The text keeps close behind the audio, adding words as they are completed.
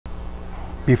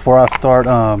Before I start,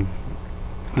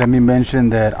 let me mention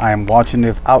that I am watching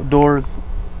this outdoors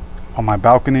on my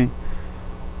balcony.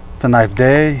 It's a nice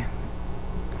day.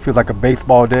 Feels like a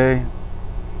baseball day.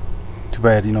 Too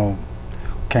bad,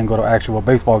 can't go to actual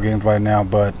baseball games right now,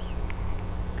 but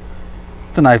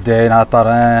it's a nice day, and I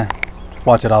thought, just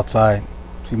watch it outside.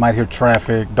 So you might hear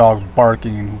traffic, dogs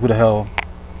barking, who the hell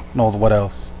knows what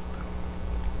else.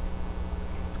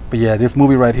 But yeah, this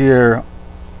movie right here,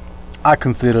 I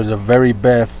consider the very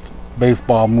best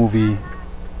baseball movie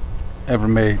ever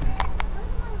made.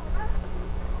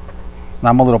 Now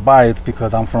I'm a little biased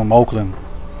because I'm from Oakland.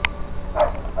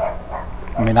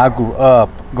 I mean, I grew up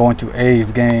going to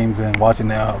A's games and watching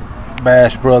the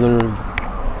Bash Brothers.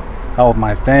 That was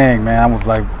my thing, man. I was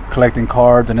like collecting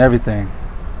cards and everything.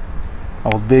 I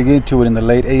was big into it in the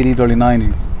late 80s, early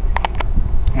 90s.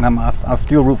 And I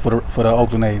still root for the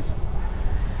Oakland A's.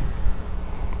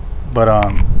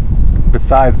 But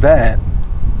besides that,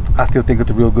 I still think it's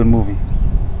a real good movie.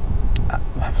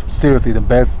 Seriously, the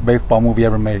best baseball movie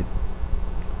ever made.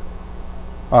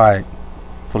 Alright,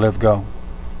 so let's go.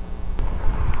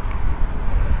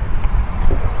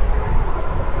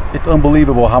 It's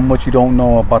unbelievable how much you don't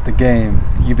know about the game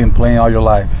you've been playing all your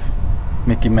life.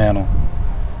 Mickey Mantle.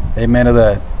 Amen to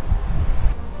that.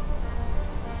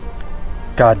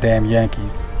 Goddamn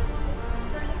Yankees.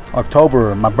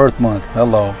 October, my birth month.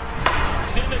 Hello.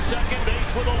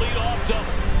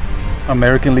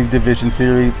 American League Division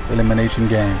Series elimination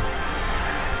game.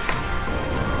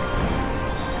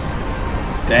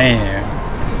 Damn.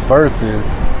 Versus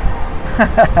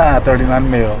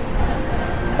 39 mil.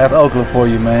 That's Oakland for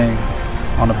you, man.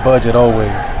 On a budget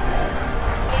always.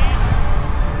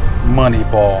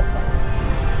 Moneyball.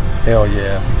 Hell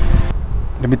yeah.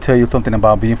 Let me tell you something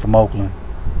about being from Oakland.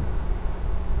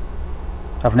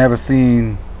 I've never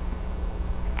seen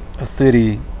a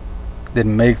city that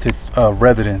makes its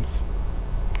residents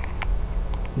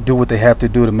do what they have to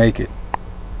do to make it.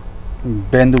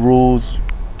 Bend the rules,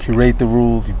 curate the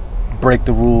rules, you break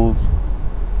the rules.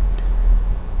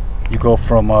 You go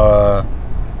from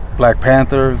Black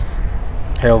Panthers,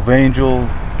 Hells Angels,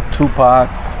 Tupac.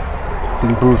 I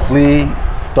think Bruce Lee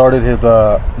started his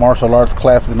martial arts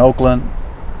class in Oakland.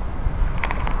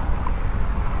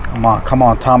 Come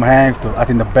on, Tom Hanks. I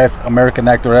think the best American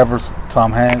actor ever,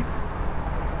 Tom Hanks.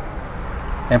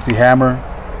 MC Hammer.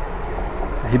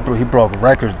 He broke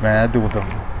records, man. That dude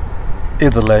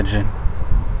is a legend.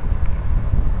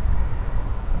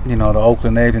 The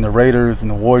Oakland A's and the Raiders and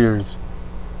the Warriors.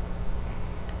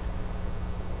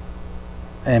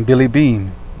 And Billy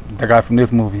Beane, the guy from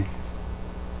this movie.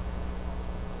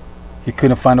 He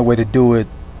couldn't find a way to do it,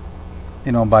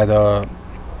 by the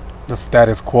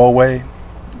status quo way,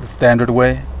 the standard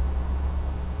way.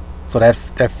 So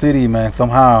that city, man,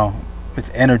 somehow its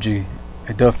energy,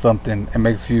 it does something. It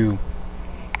makes you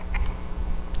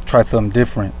try something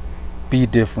different, be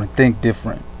different, think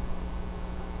different.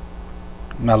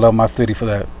 And I love my city for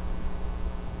that.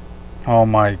 Oh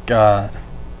my God.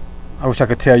 I wish I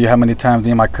could tell you how many times me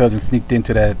and my cousin sneaked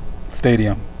into that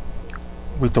stadium.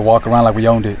 We used to walk around like we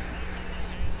owned it.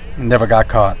 Never got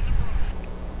caught.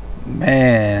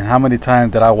 Man, how many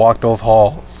times did I walk those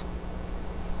halls?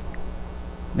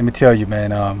 Let me tell you,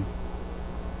 man.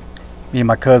 Me and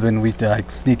my cousin, we used to like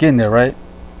sneak in there, right?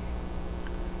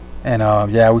 And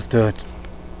yeah, we used to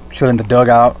chill in the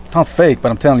dugout. Sounds fake, but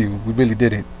I'm telling you, we really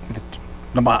did it.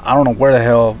 I don't know where the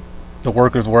hell the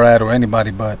workers were at or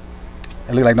anybody, but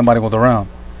it looked like nobody was around.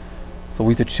 So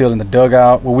we used to chill in the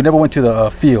dugout. Well, we never went to the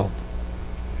field.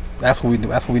 That's what we do.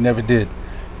 That's what we never did.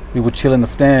 We would chill in the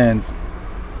stands,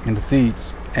 in the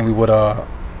seats, and we would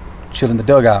chill in the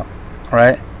dugout,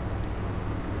 right?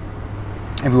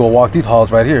 And we would walk these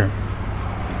halls right here.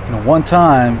 One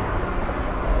time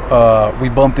we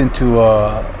bumped into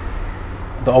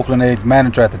the Oakland A's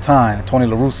manager at the time, Tony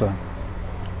La Russa,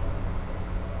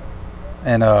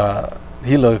 and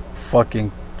he looked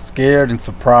fucking scared and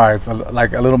surprised,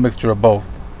 like a little mixture of both.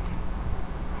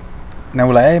 And then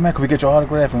we're like, hey man, can we get your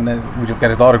autograph? And then we just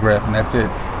got his autograph, and that's it.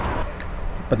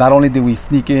 But not only did we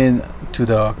sneak in to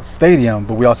the stadium,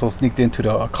 but we also sneaked into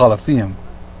the Coliseum,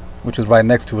 which is right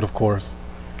next to it, of course.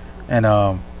 And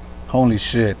holy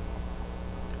shit,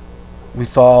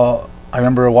 I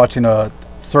remember watching a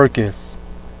circus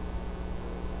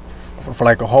for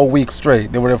like a whole week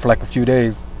straight. They were there for like a few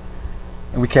days.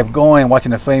 And we kept going,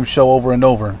 watching the same show over and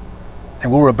over. And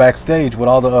we were backstage with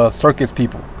all the circus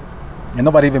people. And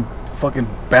nobody even fucking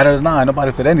batted an eye.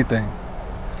 Nobody said anything.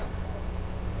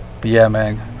 But yeah,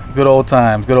 man. Good old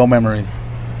times. Good old memories.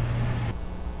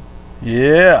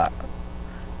 Yeah.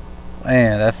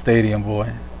 Man, that stadium,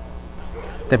 boy.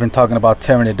 They've been talking about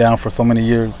tearing it down for so many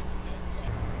years.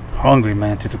 hungry,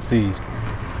 man, to succeed.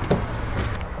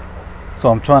 So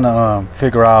I'm trying to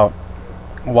figure out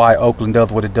why Oakland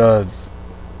does what it does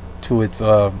to its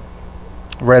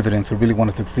residents who really want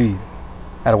to succeed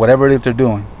at whatever it is they're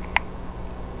doing.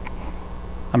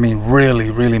 I mean,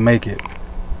 really make it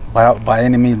by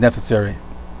any means necessary.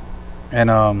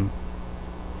 And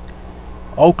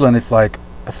Oakland is like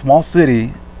a small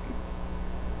city,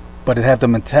 but it has the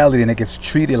mentality and it gets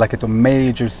treated like it's a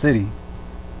major city.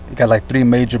 It got like 3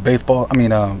 major baseball. I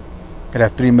mean, it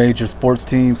has 3 major sports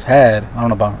teams. I don't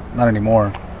know about, not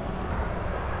anymore.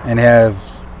 And it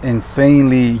has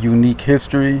insanely unique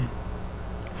history.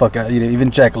 Fuck,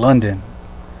 even Jack London,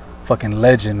 fucking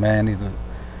legend, man.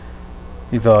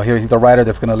 He's a writer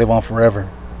that's gonna live on forever.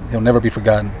 He'll never be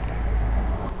forgotten.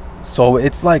 So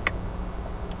it's like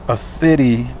a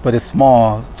city, but it's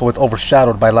small, so it's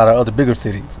overshadowed by a lot of other bigger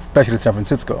cities, especially San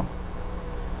Francisco.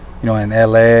 You know, and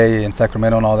LA and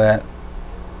Sacramento and all that.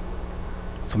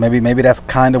 So maybe that's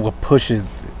kind of what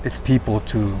pushes its people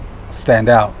to stand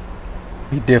out,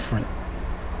 be different.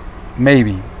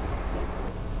 Maybe.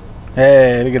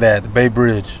 Hey, look at that, the Bay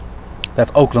Bridge.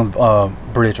 That's Oakland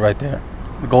Bridge right there.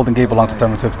 The Golden Gate belongs to San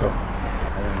Francisco.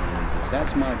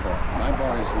 That's my bar. My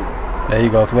bar is here. There you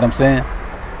go. See what I'm saying?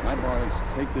 My bar is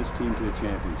take this team to a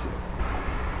championship.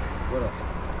 What else?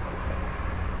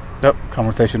 Yep.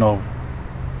 Conversation over.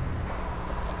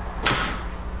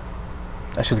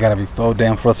 That shit's gotta be so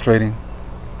damn frustrating.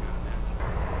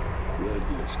 We had a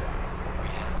deal stop.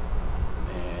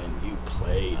 Man, you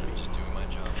played. I'm just doing my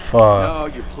job. Fuck. No,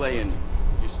 you're playing.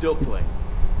 You're still playing.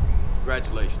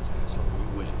 Congratulations, asshole.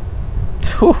 We win.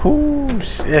 Ooh,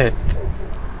 shit.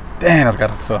 Damn, that's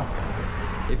gotta suck.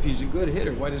 If he's a good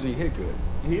hitter, why doesn't he hit good?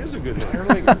 He is a good hitter.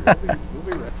 We'll be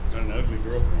right. Got an ugly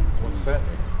girlfriend. What's that?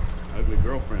 Ugly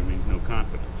girlfriend means no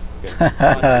confidence.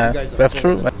 That's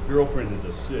true. His girlfriend is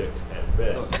a 6 at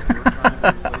best.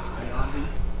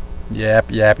 Yap.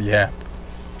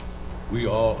 We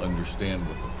all understand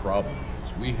what the problem is.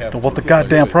 We have. What's the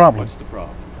goddamn problem? What's the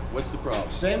problem? What's the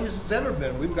problem? Same as it's ever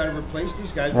been. We've got to replace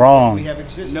these guys. Wrong. We have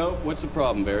existed. No, what's the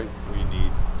problem, Barry? We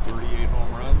need 38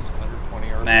 home runs, 120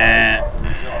 RBIs.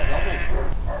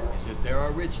 Is that there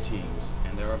are rich teams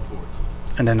and there are poor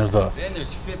teams. And then there's us. Then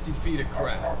there's 50 feet of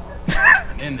crap.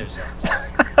 And then there's us.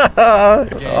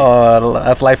 Oh,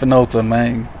 that's life in Oakland,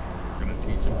 man. We're going to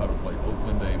teach them how to play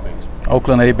Oakland A baseball.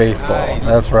 Oakland A baseball. Nice.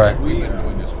 That's right. We We've been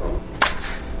doing this for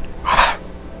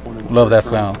Love that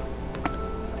sound.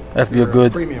 That's be a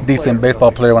good, decent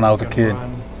baseball player when I was a kid.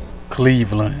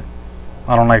 Cleveland.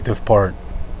 I don't like this part.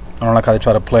 I don't like how they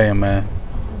try to play him, man.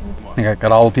 I think I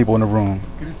got all the people in the room.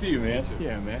 Good to see you, man.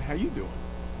 Yeah, man. How you doing?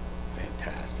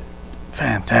 Fantastic.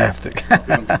 Fantastic.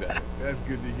 Couldn't be better. That's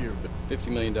good to hear. $50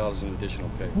 million in additional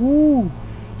pay. Woo.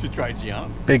 Should try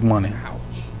Gian. Big money. Ouch.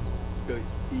 Billy,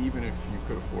 even if you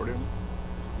could afford him,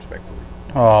 respectfully,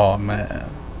 Oh, man.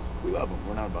 we love him.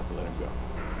 We're not about to let him go.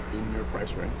 In your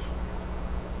price range.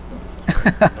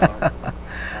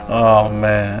 Oh,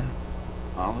 man.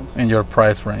 Almonds? In your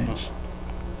price range.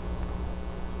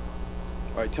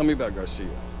 All right, tell me about Garcia.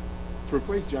 To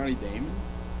replace Johnny Damon?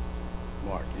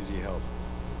 Mark, is he healthy?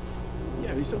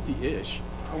 Yeah, he's healthy-ish.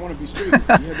 I want to be straight with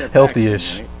you. He had that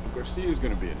Healthy-ish. back thing, right? Garcia's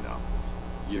going to be enough.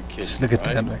 You're kidding. Look at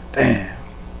right? that. Like, damn.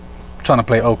 Trying to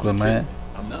play Oakland, man.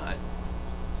 I'm not.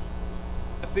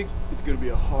 I think it's going to be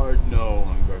a hard no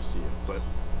on Garcia, but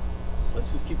let's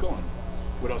just keep going.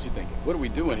 What else you thinking? What are we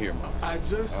doing here, Mom? I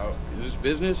just... Is this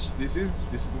business? This is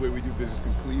the way we do business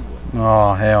in Cleveland.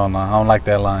 Oh, hell no. I don't like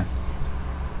that line.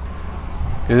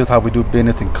 This is how we do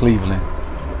business in Cleveland.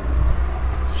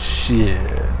 Shit.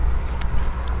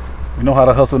 We know how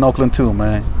to hustle in Oakland too,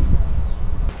 man.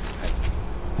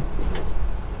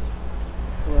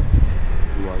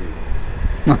 Who are you?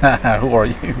 Who are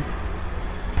you?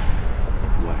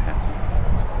 What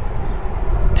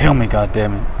happened? Tell me,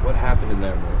 goddammit. What happened in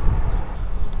that room?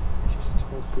 Just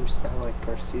told Bruce I like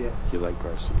Garcia. You like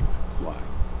Garcia. Why?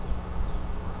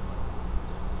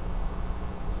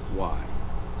 Why?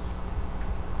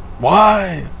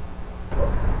 Why?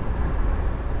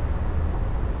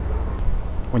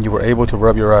 When you were able to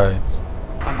rub your eyes.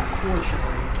 Unfortunately, he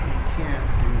can't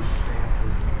do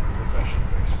Stanford and professional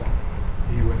baseball.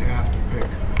 He would have to pick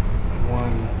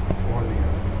one or the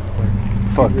other.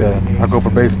 Fuck that. I'll go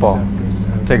for baseball.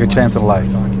 Take a chance in life.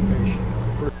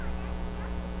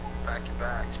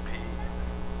 Back-to-backs,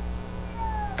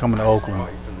 Pete. Coming to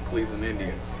Oakland. From the Cleveland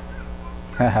Indians.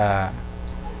 Haha.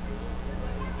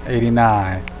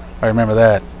 89. I remember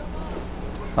that.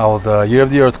 That was the year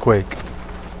of the earthquake.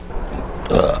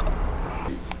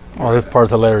 Oh, this part's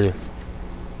hilarious.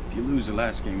 If you lose the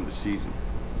last game of the season,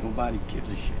 nobody gives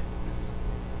a shit.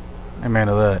 Amen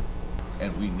to that.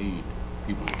 and we need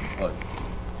people to play.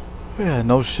 Yeah,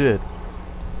 no shit.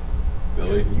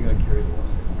 Billy, you gotta carry the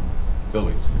one.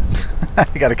 Billy.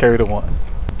 You gotta carry the one.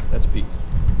 That's Pete.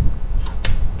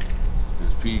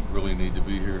 Does Pete really need to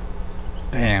be here?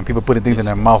 Damn, people putting things in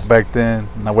their mouth back then.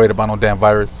 Not worried about no damn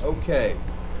virus. Okay.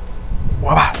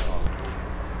 Wow.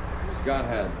 Scott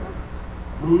had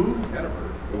Who?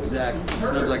 exactly.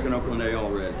 Sounds like an Oakland A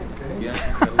already. Yeah.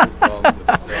 Got a little problem with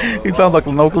the He sounds like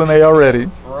an Oakland A already.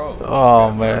 Bro.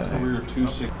 Oh man. Career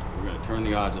 260. We're gonna turn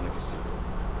the odds on the casino.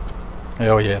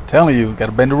 Hell yeah. Telling you,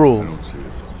 gotta bend the rules.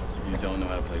 You don't know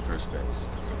how to play first base.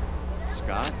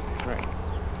 Scott? That's right.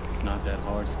 It's not that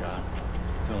hard, Scott.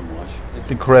 Tell him, watch.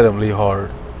 It's incredibly hard.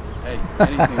 Hey,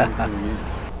 anything we're doing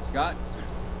is. Scott,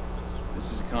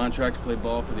 this is a contract to play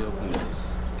ball for the Oakland A's.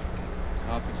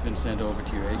 Copy's been sent over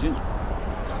to your agent.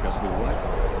 Discuss with your wife.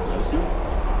 Let us know.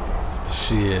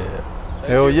 Shit.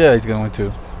 Hell yeah, he's going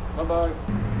to. Bye-bye.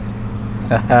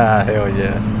 Hell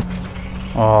yeah.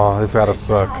 Oh, this gotta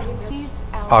suck.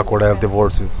 Awkward ass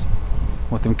divorces.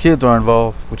 When them kids are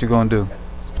involved, what you gonna do?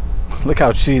 Look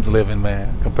how she's living,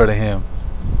 man, compared to him.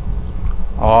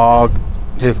 All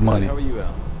his money. How are you,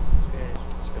 Al?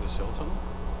 He's got a cell phone?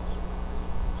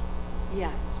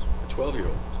 Yeah. A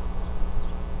 12-year-old.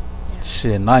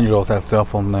 Shit, 9-year-olds have cell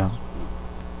phones now.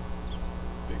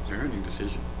 Big parenting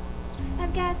decision.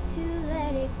 I've got to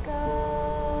let it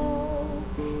go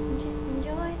and just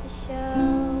enjoy the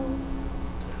show.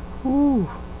 Ooh.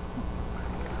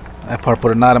 That part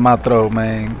put a knot in my throat,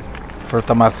 man. First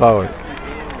time I saw it.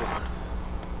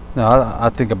 Now I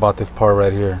think about this part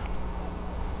right here.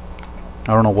 I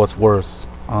don't know what's worse.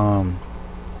 To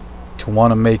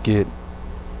want to make it,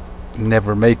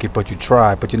 never make it, but you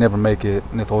try, but you never make it,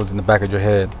 and it's always in the back of your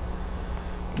head.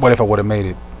 What if I would have made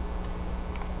it?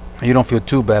 And you don't feel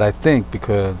too bad, I think,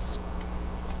 because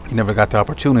you never got the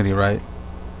opportunity, right?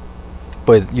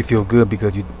 But you feel good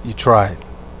because you tried.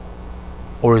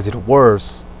 Or is it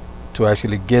worse to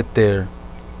actually get there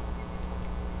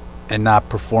and not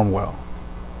perform well,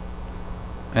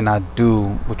 and not do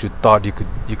what you thought you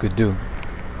could do?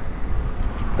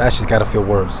 That shit's gotta feel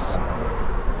worse.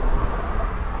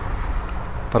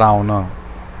 But I don't know.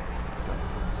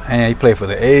 And he played for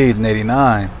the A's in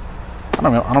 '89. I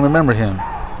don't remember him.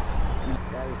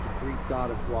 That is the Greek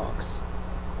god of walks.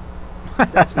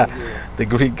 That's what he is. The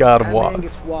Greek god of That walks. man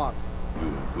gets walks.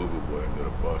 Google boy got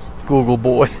a bus. Google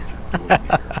boy.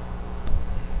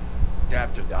 You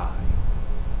have to die.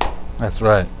 That's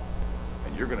right.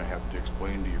 And you're gonna have to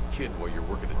explain to your kid while you're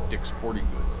working at Dick's Sporting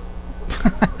Goods.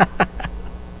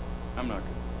 I'm not good.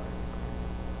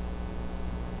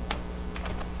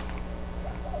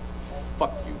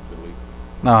 Fuck you, Billy.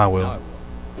 No, I will.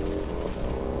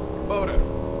 Boda.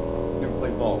 Never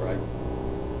played ball, right?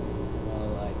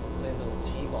 Well, I played a little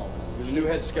t-ball when I was a You're the kid. new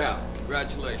head scout.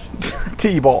 Congratulations.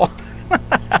 T-ball.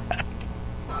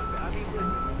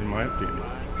 In my opinion.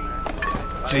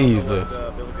 Jesus.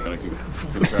 Thank you.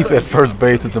 He said first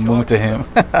base is the moon to him.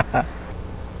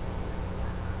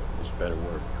 This better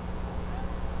work.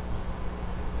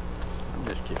 I'm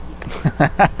just kidding.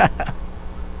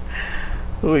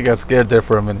 Ooh, he got scared there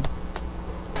for a minute.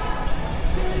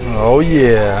 Oh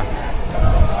yeah.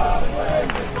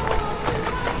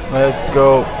 Let's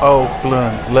go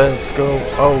Oakland. Let's go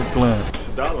Oakland. It's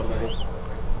 $1, honey.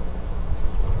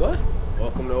 What?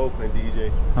 Welcome to Oakland,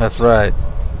 DJ. That's right.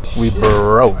 We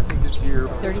broke.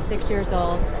 36 years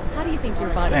old. How do you think your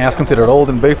body? Dang, that's considered old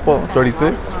in baseball.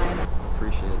 36.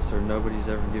 Appreciate it, sir. Nobody's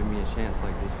ever given me a chance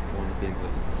like this before in the big leagues.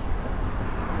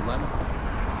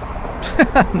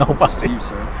 Nobody. You,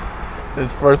 sir.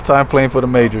 His first time playing for the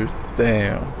majors.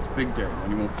 Damn. It's a big day,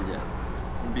 and you won't forget.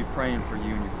 I'll be praying for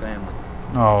you and your family.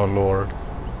 Oh Lord.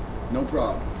 No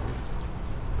problem.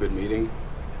 Good meeting.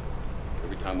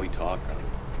 Every time we talk, I'm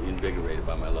reinvigorated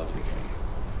by my lovely game.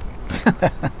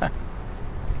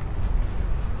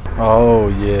 Oh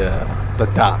yeah. The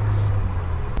docks.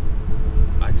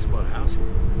 I just bought a house here.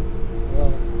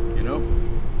 Well, You know?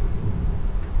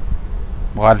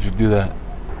 Why did you do that?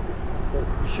 well,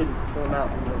 you shouldn't throw them out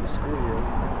in the middle of the school year.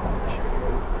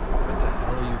 What the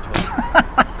hell are you talking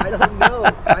I don't know.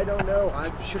 I don't know. I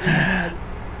should have had.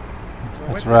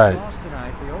 That's right. Lost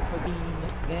tonight, the Oakland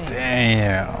game.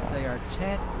 Damn. They are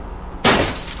 10.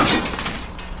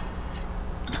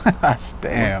 Gosh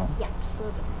damn. Yeah, just a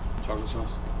little bit. Chocolate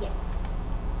sauce? Yes.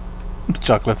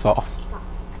 Chocolate sauce. Stop.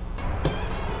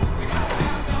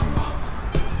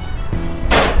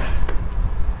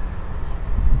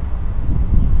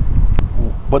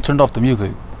 What turned off the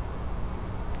music?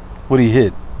 What did he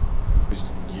hit?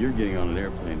 You're getting on an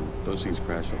airplane. Those things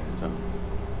crash all the time.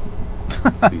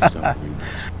 Please stop doing this.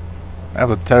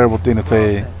 That's a terrible thing to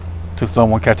say to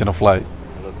someone catching a flight.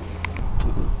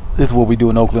 This is what we do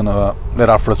in Oakland, let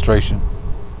out frustration.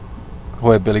 Go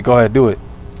ahead, Billy, go ahead, do it.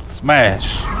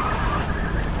 Smash.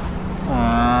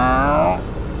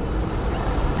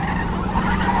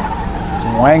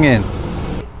 Swinging.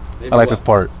 I like this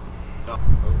part.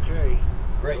 Okay.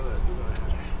 Great.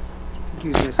 He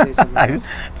was gonna say something.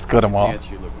 Let's cut him off. That's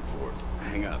what you're looking for.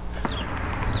 Hang up.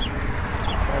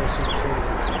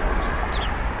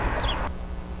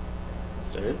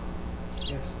 Is that it?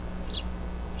 Yes.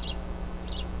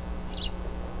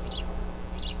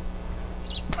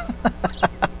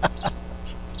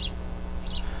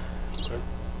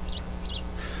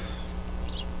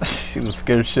 She was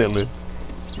scared shitless.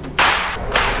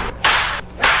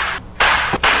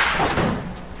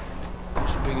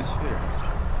 What's your biggest fear?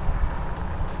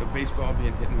 The baseball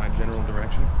being hit in my general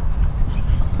direction?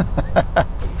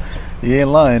 You ain't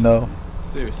lying though.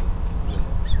 Seriously.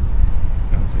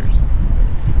 No, seriously.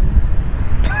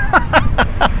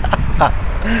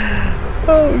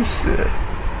 Oh shit.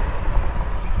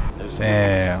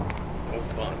 Damn.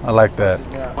 I like that.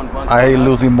 I hate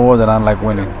losing more than I like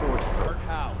winning.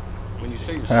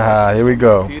 Haha, here we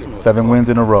go. 7 wins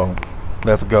in a row.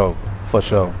 Let's go. For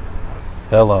sure.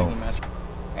 Hello.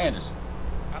 Anderson.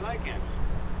 I like him.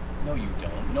 No, you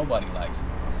don't. Nobody likes him.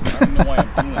 I don't know why I'm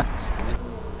doing this.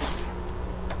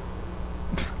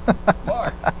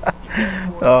 Mark.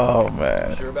 Oh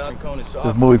man. Sure about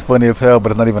This movie's funny as hell,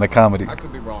 but it's not even a comedy. I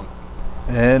could be wrong.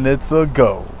 And it's a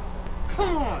go.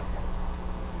 Come on.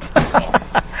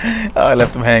 Oh, I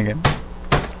left him hanging.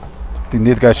 I think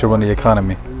this guy should run the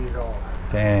economy.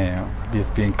 Damn, he's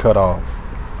being cut off.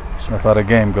 That's how the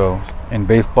game goes. In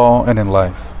baseball and in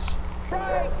life.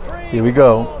 Here we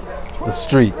go. The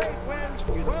streak.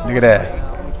 Look at that.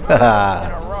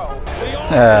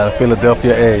 The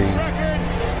Philadelphia A's.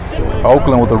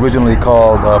 Oakland was originally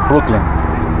called Brooklyn.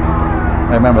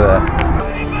 I remember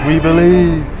that. We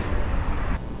believe.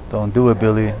 Don't do it,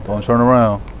 Billy. Don't turn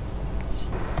around.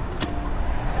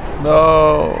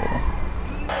 No.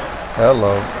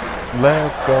 Hello.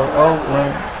 Let's go,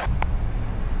 Oakland.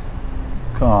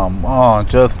 Come on,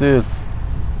 Justice.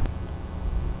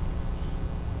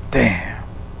 Damn.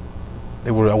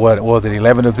 They were, what was it,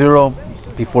 11-0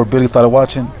 before Billy started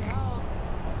watching?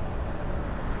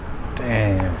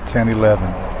 Damn, 10-11.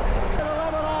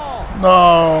 No.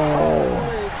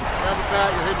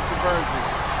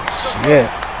 Shit.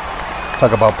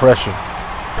 Talk about pressure.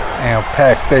 And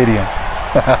packed stadium.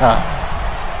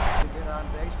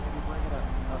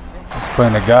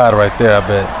 Praying to God right there, I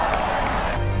bet.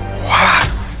 What?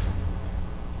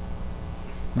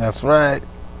 That's right.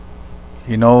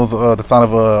 He knows the sound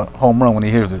of a home run when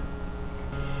he hears it.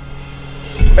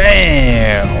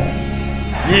 Bam!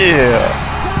 Yeah!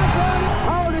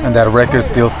 And that record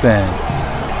still stands.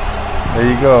 There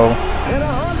you go.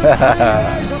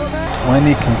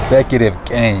 20 consecutive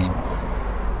games.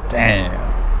 Damn.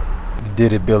 You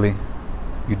did it, Billy.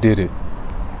 You did it.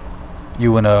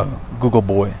 You and a Google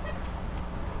boy.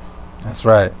 That's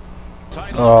right.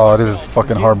 Oh, this is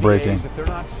fucking heartbreaking.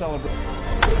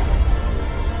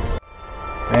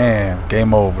 Damn,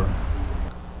 game over.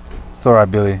 It's alright,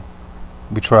 Billy.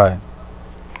 We tried.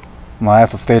 No,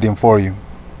 that's the stadium for you.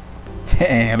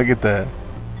 Damn, look at that.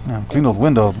 Man, clean those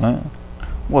windows, man.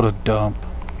 What a dump.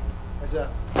 What's up?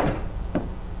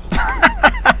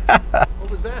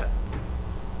 What was that?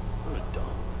 What a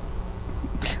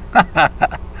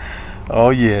dump. Oh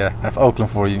yeah, that's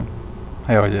Oakland for you.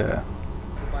 Hell yeah.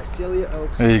 Zaillian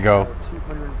Oaks. There you go.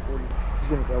 240. He's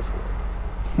gonna go for it.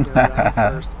 He's gonna run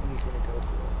first, and he's gonna go for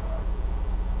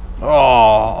it.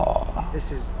 Oh.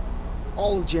 This is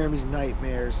all of Jeremy's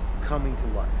nightmares coming to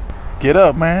life. Get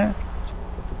up, man.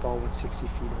 But the ball went 60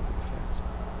 feet over the fence.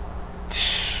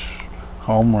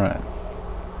 Home run.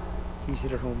 He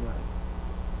hit a home run.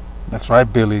 That's right,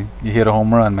 Billy. You hit a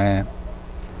home run, man.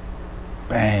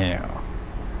 Bam.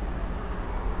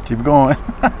 Keep going.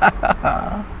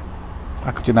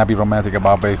 How could you not be romantic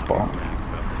about baseball?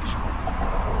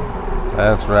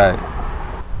 That's right.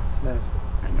 It's metaphor.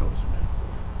 I know it's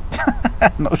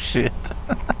metaphor. No shit.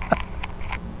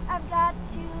 I've got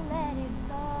to let it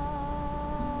go.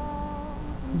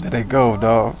 Let it go,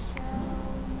 dog.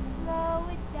 Slow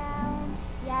it down.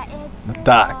 Yeah, it's The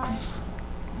docks.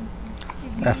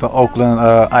 That's an Oakland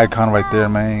icon right there,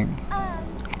 man.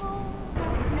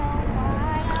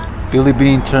 Billy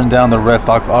Beane turned down the Red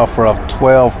Sox offer of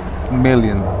 $12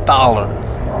 million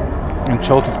and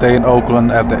chose to stay in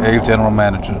Oakland as the A's general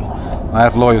manager.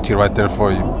 That's loyalty right there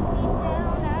for you.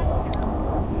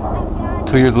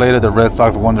 2 years later, the Red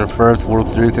Sox won their first World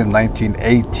Series in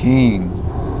 1918,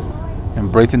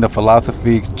 embracing the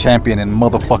philosophy champion in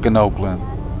motherfucking Oakland.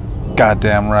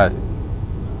 Goddamn right.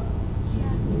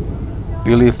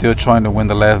 Billy is still trying to win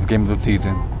the last game of the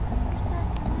season.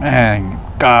 Man,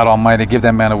 God almighty, give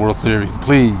that man a World Series,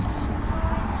 please.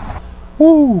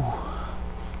 Woo.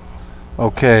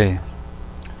 Okay.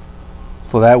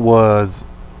 So that was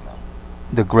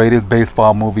the greatest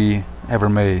baseball movie ever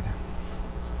made.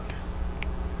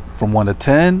 From 1 to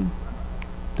 10,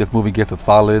 this movie gets a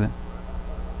solid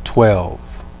 12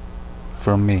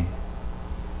 from me.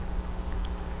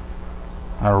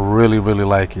 I really, really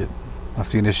like it. I've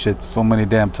seen this shit so many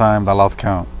damn times I lost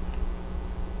count.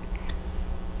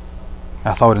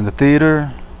 I saw it in the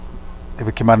theater. If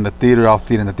it came out in the theater, I'll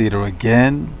see it in the theater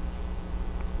again.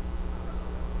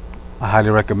 I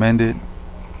highly recommend it.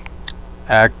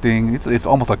 Acting, it's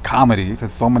almost a comedy.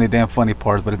 It's so many damn funny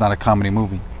parts, but it's not a comedy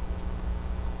movie.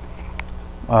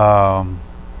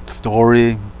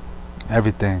 Story,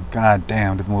 everything. God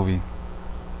damn, this movie.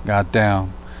 God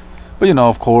damn. But you know,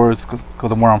 of course,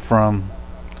 because of where I'm from,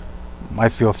 might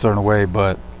feel a certain way,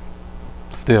 but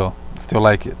still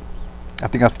like it. I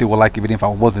think I still would like it even if I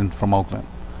wasn't from Oakland.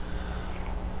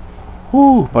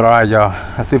 Whew. But alright, y'all.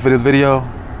 That's it for this video.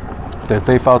 Stay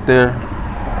safe out there.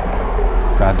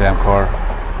 Goddamn car.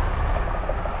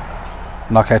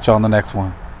 And I'll catch y'all on the next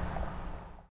one.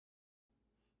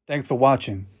 Thanks for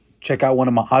watching. Check out one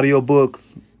of my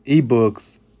audiobooks,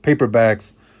 eBooks,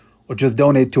 paperbacks, or just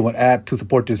donate to an app to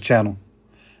support this channel.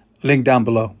 Link down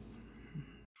below.